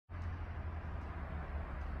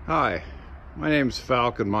Hi, my name's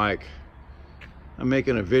Falcon Mike. I'm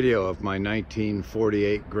making a video of my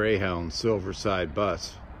 1948 Greyhound Silverside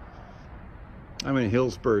bus. I'm in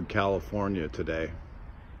Hillsburg, California today.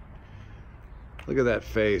 Look at that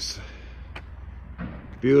face.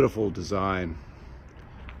 Beautiful design.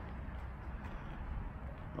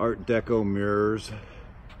 Art Deco mirrors.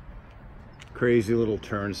 Crazy little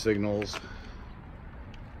turn signals.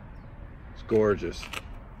 It's gorgeous.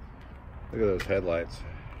 Look at those headlights.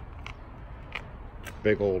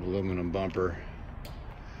 Big old aluminum bumper.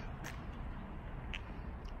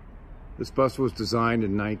 This bus was designed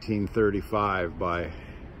in 1935 by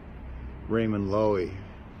Raymond Loewy,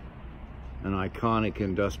 an iconic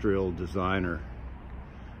industrial designer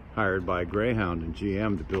hired by Greyhound and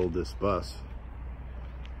GM to build this bus.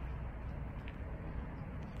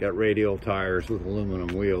 Got radial tires with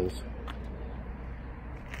aluminum wheels.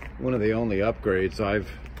 One of the only upgrades I've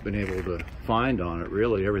been able to find on it,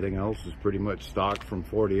 really. Everything else is pretty much stock from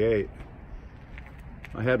 48.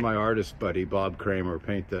 I had my artist buddy Bob Kramer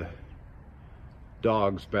paint the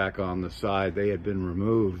dogs back on the side. They had been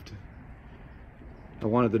removed. I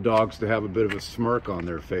wanted the dogs to have a bit of a smirk on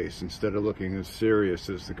their face instead of looking as serious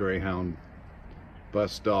as the Greyhound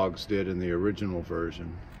bus dogs did in the original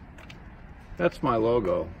version. That's my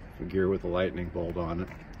logo, the gear with a lightning bolt on it.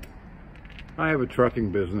 I have a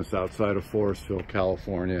trucking business outside of Forestville,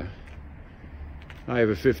 California. I have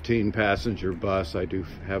a 15-passenger bus. I do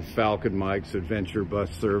have Falcon Mike's Adventure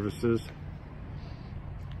Bus Services.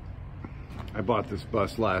 I bought this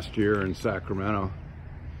bus last year in Sacramento,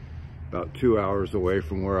 about 2 hours away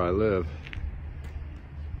from where I live.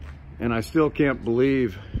 And I still can't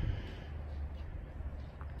believe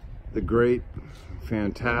the great,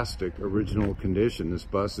 fantastic original condition this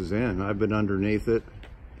bus is in. I've been underneath it.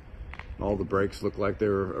 All the brakes look like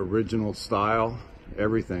they're original style.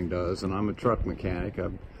 Everything does. And I'm a truck mechanic.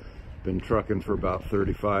 I've been trucking for about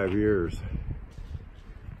 35 years.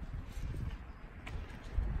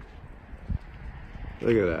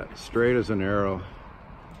 Look at that. Straight as an arrow.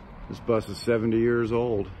 This bus is 70 years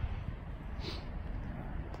old.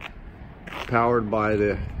 Powered by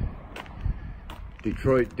the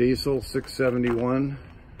Detroit Diesel 671.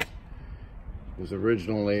 It was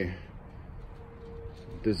originally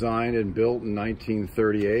designed and built in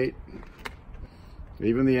 1938.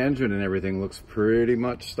 Even the engine and everything looks pretty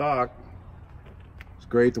much stock. It's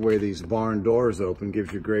great the way these barn doors open,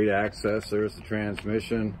 gives you great access. There's the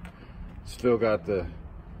transmission. Still got the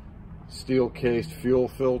steel cased fuel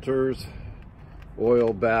filters,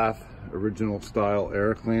 oil bath, original style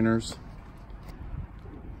air cleaners.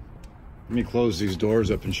 Let me close these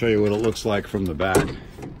doors up and show you what it looks like from the back.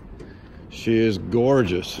 She is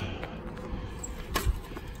gorgeous.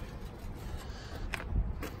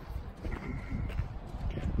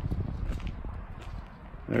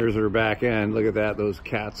 There's her back end. Look at that, those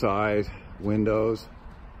cat's eye windows.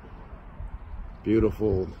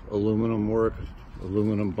 Beautiful aluminum work,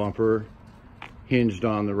 aluminum bumper, hinged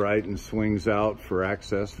on the right and swings out for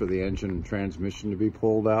access for the engine and transmission to be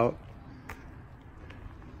pulled out.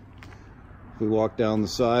 If we walk down the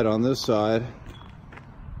side on this side,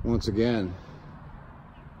 once again,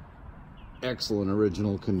 excellent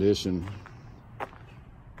original condition.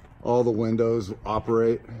 All the windows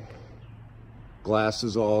operate. Glass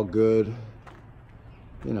is all good.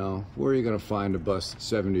 You know, where are you going to find a bus that's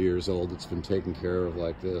 70 years old that's been taken care of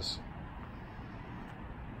like this?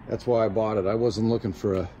 That's why I bought it. I wasn't looking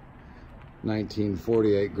for a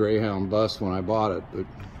 1948 Greyhound bus when I bought it, but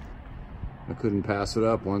I couldn't pass it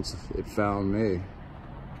up once it found me.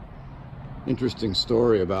 Interesting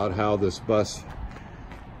story about how this bus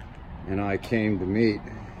and I came to meet.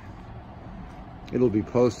 It'll be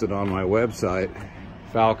posted on my website,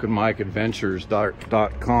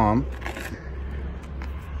 falconmikeadventures.com.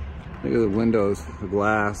 Look at the windows, the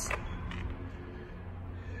glass.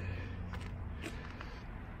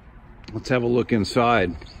 Let's have a look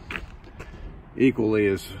inside. Equally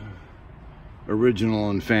as original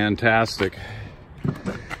and fantastic.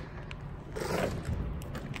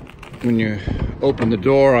 When you open the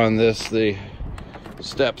door on this, the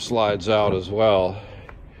step slides out as well.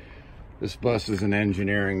 This bus is an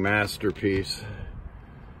engineering masterpiece.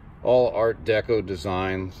 All Art Deco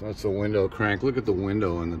design. That's a window crank. Look at the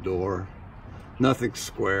window in the door. Nothing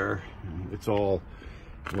square. It's all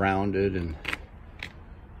rounded and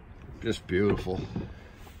just beautiful.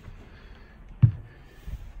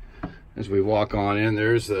 As we walk on in,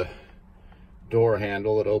 there's the door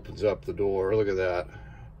handle that opens up the door. Look at that.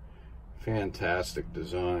 Fantastic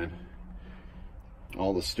design.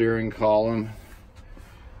 All the steering column.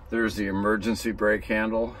 There's the emergency brake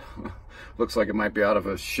handle. Looks like it might be out of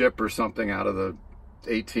a ship or something, out of the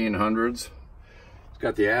 1800s. It's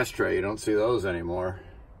got the ashtray. You don't see those anymore.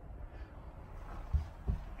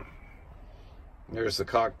 There's the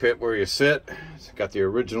cockpit where you sit. It's got the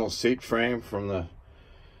original seat frame from the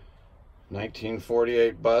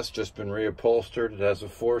 1948 bus, just been reupholstered. It has a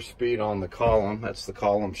 4-speed on the column. That's the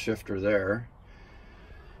column shifter there.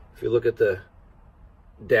 If you look at the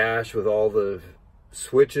dash with all the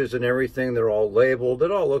switches and everything, they're all labeled.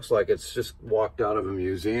 It all looks like it's just walked out of a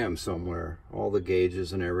museum somewhere. All the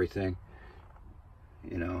gauges and everything.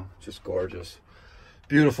 You know, just gorgeous.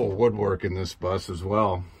 Beautiful woodwork in this bus as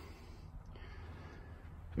well.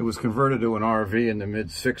 It was converted to an RV in the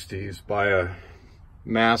mid-60s by a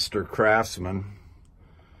master craftsman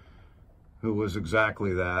who was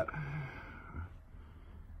exactly that.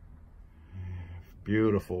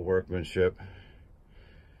 Beautiful workmanship.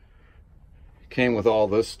 Came with all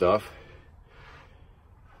this stuff.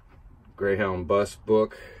 Greyhound Bus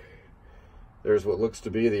book. There's what looks to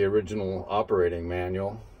be the original operating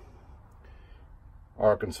manual.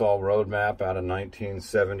 Arkansas road map out of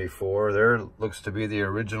 1974. There looks to be the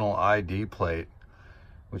original ID plate,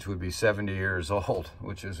 which would be 70 years old,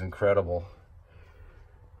 which is incredible.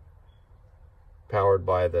 Powered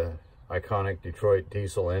by the iconic Detroit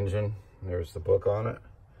diesel engine. There's the book on it.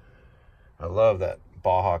 I love that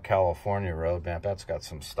Baja California road map. That's got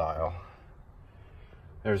some style.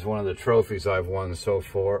 There's one of the trophies I've won so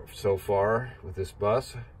far with this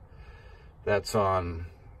bus. That's on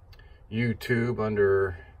YouTube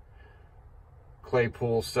under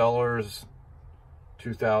Claypool Sellers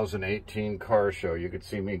 2018 car show. You could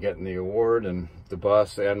see me getting the award and the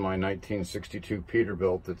bus and my 1962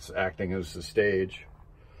 Peterbilt that's acting as the stage.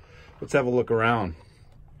 Let's have a look around.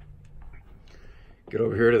 Get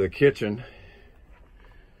over here to the kitchen.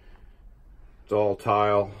 It's all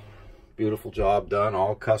tile, beautiful job done,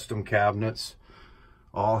 all custom cabinets,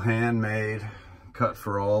 all handmade, cut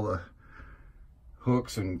for all the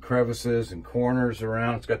hooks and crevices and corners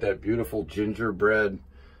around. It's got that beautiful gingerbread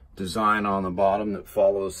design on the bottom that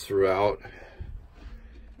follows throughout,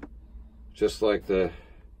 just like the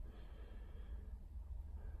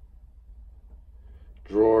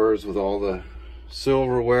drawers with all the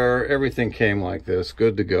silverware. Everything came like this,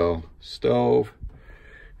 good to go. Stove.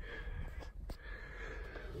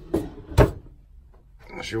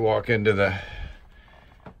 As you walk into the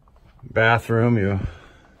bathroom, you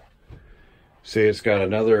see it's got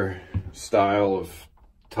another style of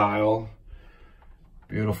tile.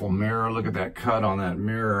 Beautiful mirror. Look at that cut on that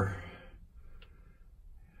mirror.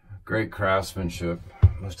 Great craftsmanship.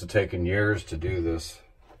 Must have taken years to do this.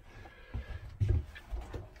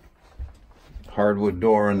 Hardwood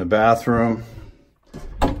door in the bathroom.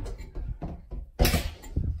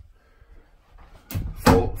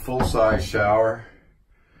 Full-size shower.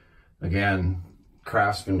 Again,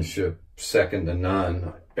 craftsmanship second to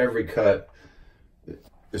none. Every cut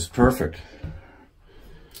is perfect.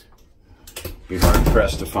 Be hard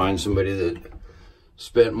pressed to find somebody that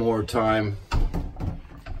spent more time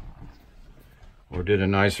or did a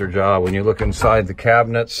nicer job. When you look inside the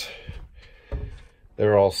cabinets,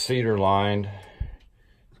 they're all cedar lined.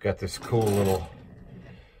 It's got this cool little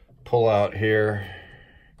pull out here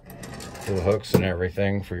for the hooks and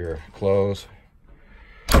everything for your clothes.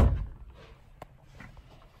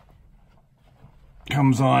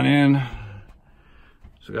 Comes on in.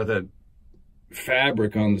 So got that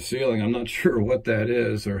fabric on the ceiling. I'm not sure what that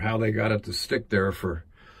is or how they got it to stick there for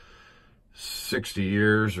 60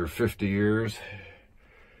 years or 50 years.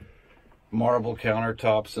 Marble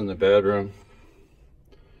countertops in the bedroom.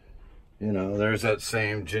 You know, there's that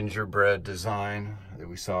same gingerbread design that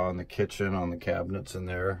we saw in the kitchen on the cabinets in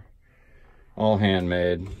there. All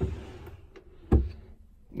handmade.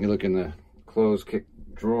 You look in the clothes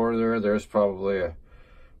drawer there, there's probably a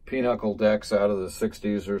pinochle decks out of the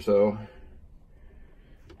 60s or so.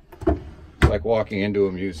 It's like walking into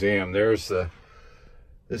a museum. This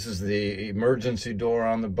is the emergency door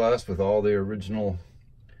on the bus with all the original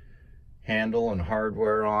handle and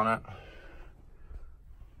hardware on it.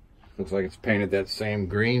 Looks like it's painted that same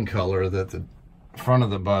green color that the front of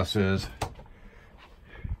the bus is.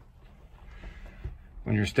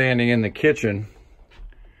 When you're standing in the kitchen,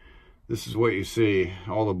 this is what you see.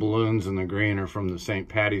 All the balloons in the green are from the St.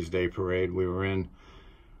 Patty's Day parade we were in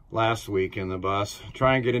last week in the bus.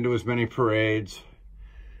 Try and get into as many parades.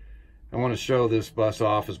 I want to show this bus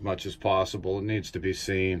off as much as possible. It needs to be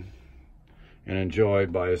seen and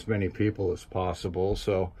enjoyed by as many people as possible.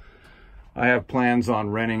 So I have plans on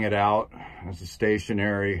renting it out as a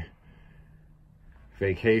stationary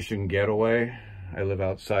vacation getaway. I live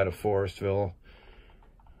outside of Forestville.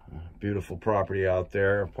 Beautiful property out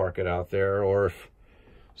there, park it out there. Or if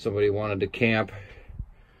somebody wanted to camp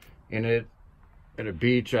in it at a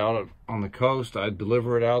beach out on the coast. I'd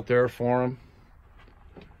deliver it out there for them.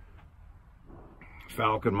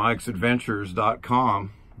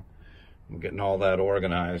 FalconMikesAdventures.com. I'm getting all that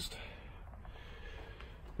organized.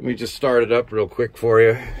 Let me just start it up real quick for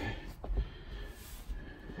you.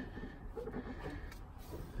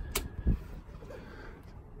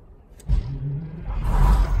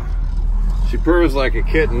 She purrs like a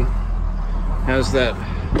kitten, has that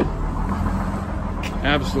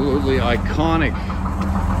absolutely iconic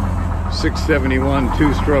 671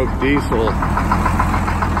 two-stroke diesel.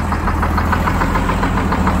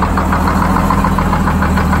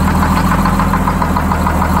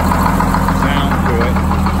 Sound to it.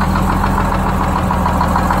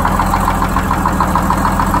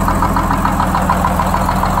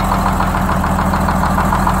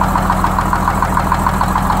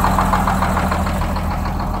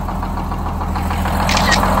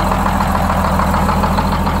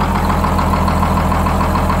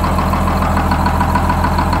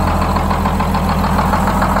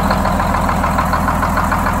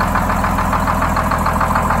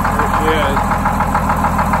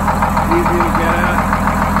 Easy to get at.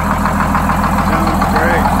 Sounds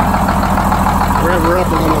great. Rev her up a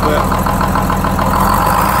little bit.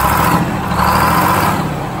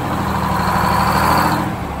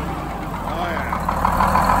 Oh yeah.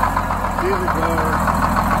 She's a goer.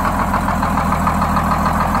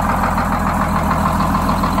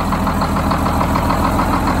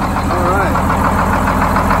 All right.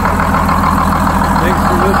 Thanks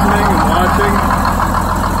for listening and watching.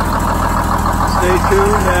 Stay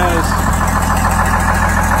tuned as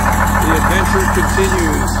the adventure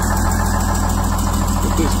continues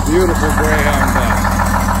with this beautiful Greyhound bus.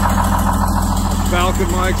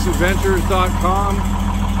 FalconMikesAdventures.com,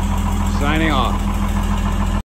 signing off.